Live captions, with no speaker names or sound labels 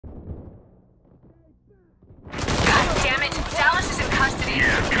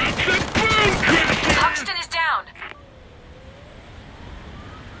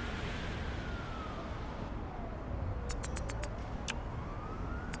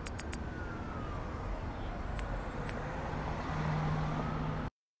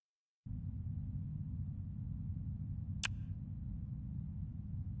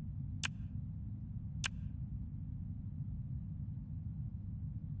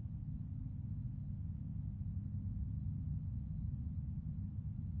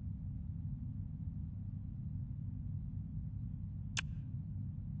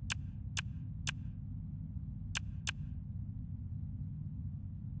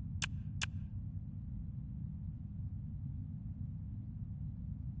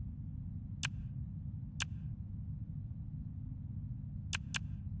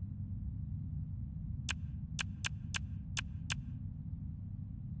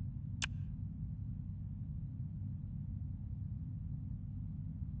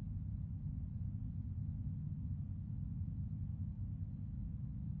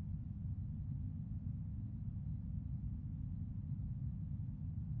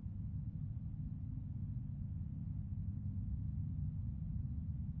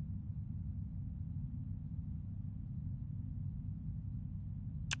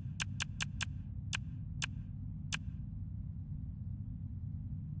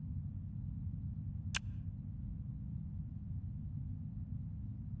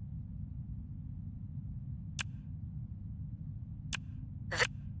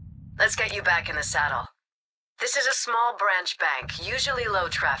Let's get you back in the saddle. This is a small branch bank, usually low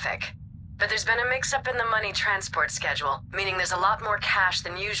traffic. But there's been a mix-up in the money transport schedule, meaning there's a lot more cash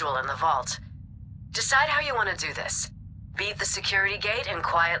than usual in the vault. Decide how you want to do this. Beat the security gate and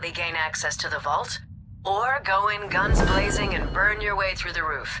quietly gain access to the vault, or go in guns blazing and burn your way through the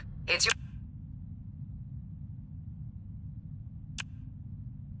roof. It's your...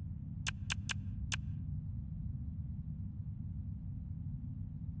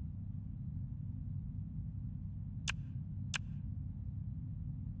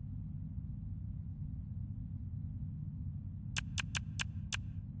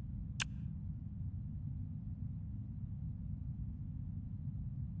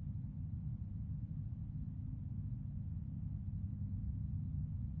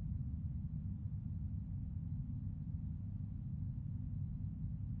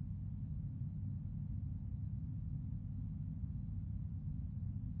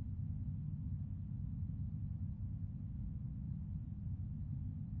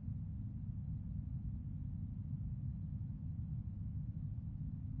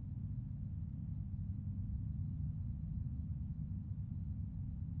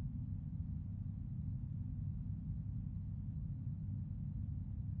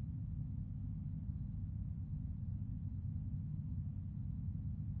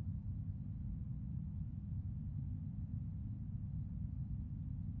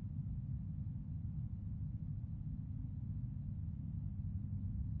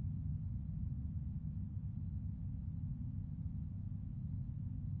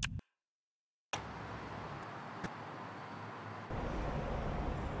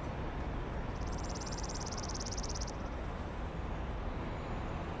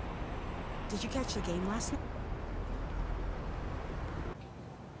 Did you catch the game last night?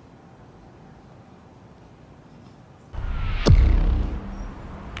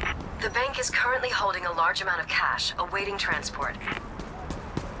 The bank is currently holding a large amount of cash, awaiting transport.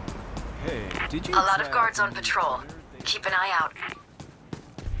 Hey, did you... A lot of guards on patrol. Keep an eye out.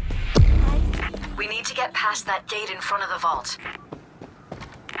 We need to get past that gate in front of the vault.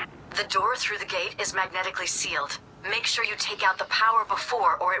 The door through the gate is magnetically sealed. Make sure you take out the power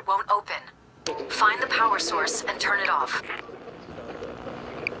before or it won't open. Find the power source and turn it off.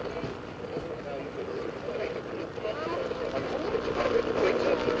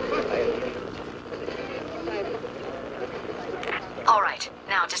 All right,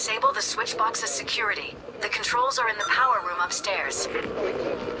 now disable the switch box's security. The controls are in the power room upstairs.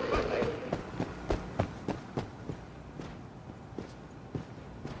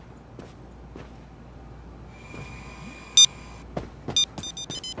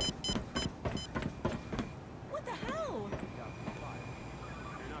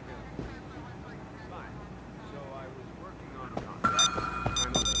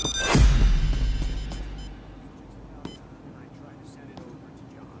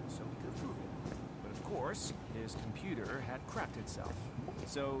 His computer had cracked itself,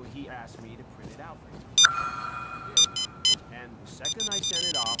 so he asked me to print it out for him. And the second I sent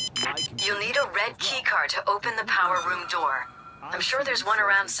it off, my computer... You'll need a red keycard to open the power room door. I'm sure there's one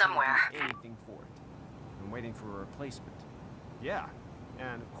around somewhere. Anything for it. I'm waiting for a replacement. Yeah,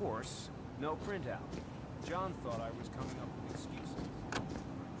 and of course, no printout. John thought I was coming up with excuses.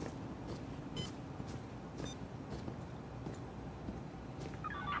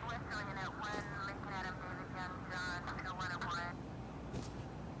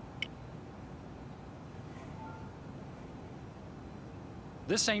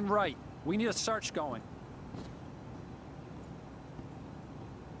 This ain't right. We need a search going.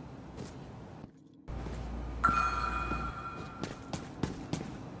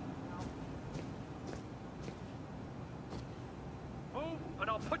 Move, and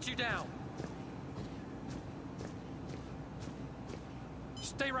I'll put you down.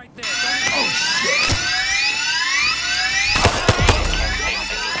 Stay right there. Don't... Oh, shit!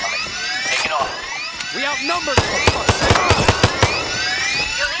 Taking off. We outnumbered, for fuck's sake.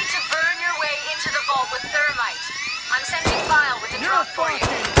 You'll need to burn your way into the vault with thermite. I'm sending file with the drop for you.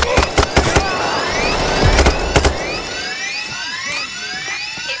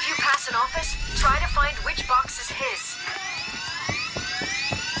 If you pass an office, try to find which box is his.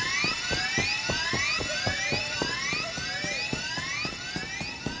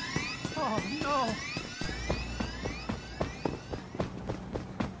 Oh, no.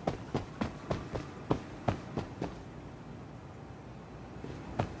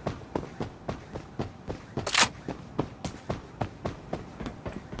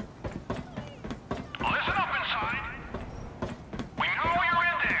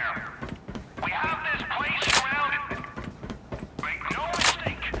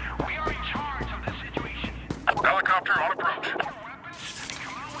 We are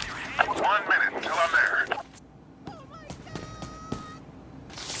 1 minute until I'm there.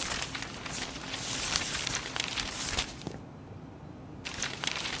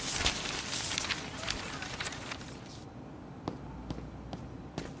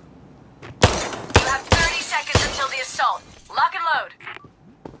 You have 30 seconds until the assault. Lock and load.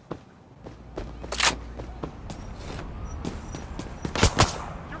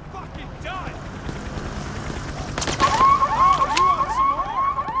 You're fucking done! Oh, you want some more?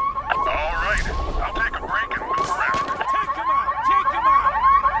 All right, I'll take a break and move around. Take him out! Take him out!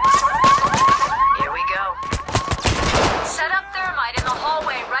 Here we go. Set up thermite in the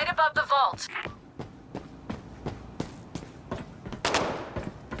hallway right above the vault.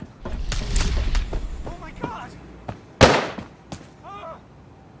 Oh my god! Ah.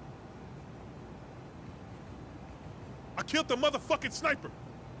 I killed the motherfucking sniper.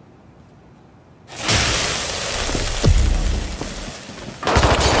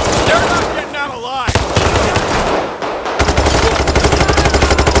 They're not getting out alive.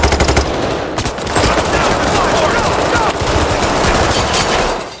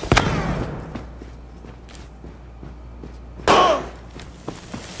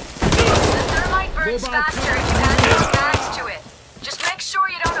 The thermite burns faster if you add those bags to it. Just make sure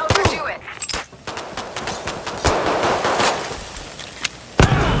you don't overdo it.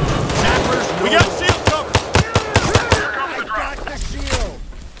 We got shield cover. Here comes the drop.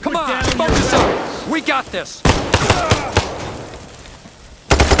 Come on, focus up. We got this.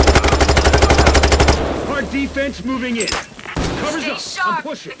 Our defense moving in. Covers Stay up. I'm sharp.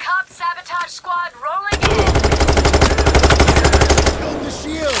 pushing. The cop sabotage squad rolling in. Killed the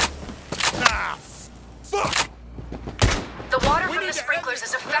shield. Ah, fuck. The water We from need the to sprinklers end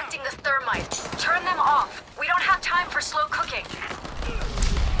is this affecting the thermite. Turn them off. We don't have time for slow cooking.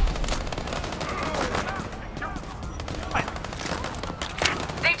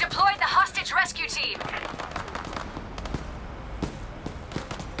 They've deployed the hostage rescue team.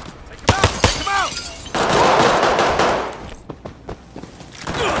 Take him out! Take him out!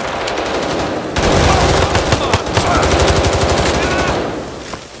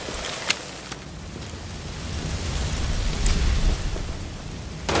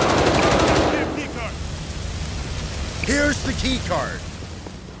 Get a key card. Here's the key card.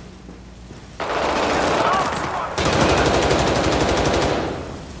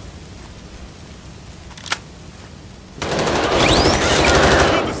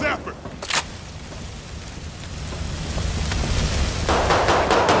 Kill the zapper.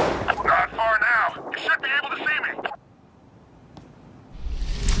 Not far now. You should be able to see me.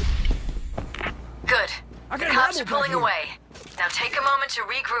 Good. I The got an cops are ammo bag pulling here. away. Now take a moment to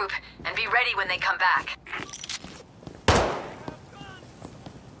regroup and be ready when they come back.